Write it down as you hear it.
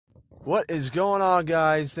What is going on,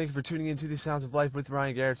 guys? Thank you for tuning into the Sounds of Life with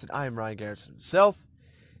Ryan Garrettson. I am Ryan Garrettson himself.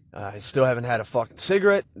 I still haven't had a fucking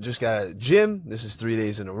cigarette. Just got a gym. This is 3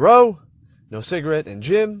 days in a row. No cigarette and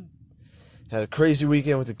gym. Had a crazy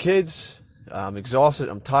weekend with the kids. I'm exhausted.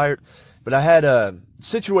 I'm tired. But I had a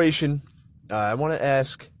situation. I want to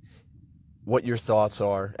ask what your thoughts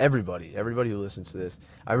are. Everybody who listens to this.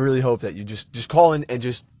 I really hope that you just call in and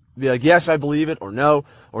just be like, yes, I believe it, or no,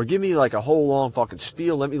 or give me like a whole long fucking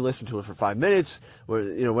spiel. Let me listen to it for 5 minutes, or,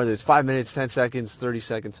 whether it's 5 minutes, 10 seconds, 30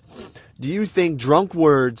 seconds. Do you think drunk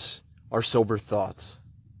words are sober thoughts?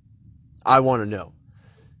 I want to know.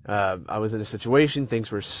 I was in a situation,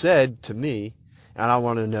 things were said to me, and I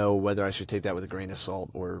want to know whether I should take that with a grain of salt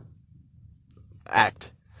or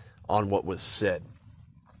act on what was said.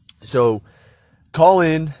 So call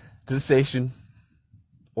in to the station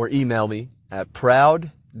or email me at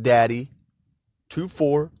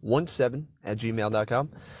prouddaddy2417@gmail.com.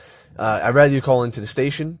 I'd rather you call into the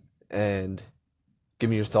station and give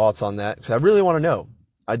me your thoughts on that, because I really want to know.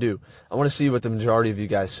 I do. I want to see what the majority of you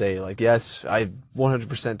guys say. Like, yes, I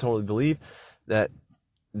 100% totally believe that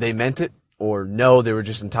they meant it, or no, they were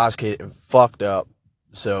just intoxicated and fucked up,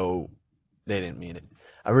 so they didn't mean it.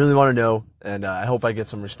 I really want to know, and I hope I get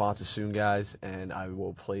some responses soon, guys, and I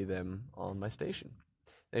will play them on my station.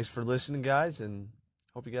 Thanks for listening, guys, and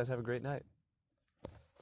hope you guys have a great night.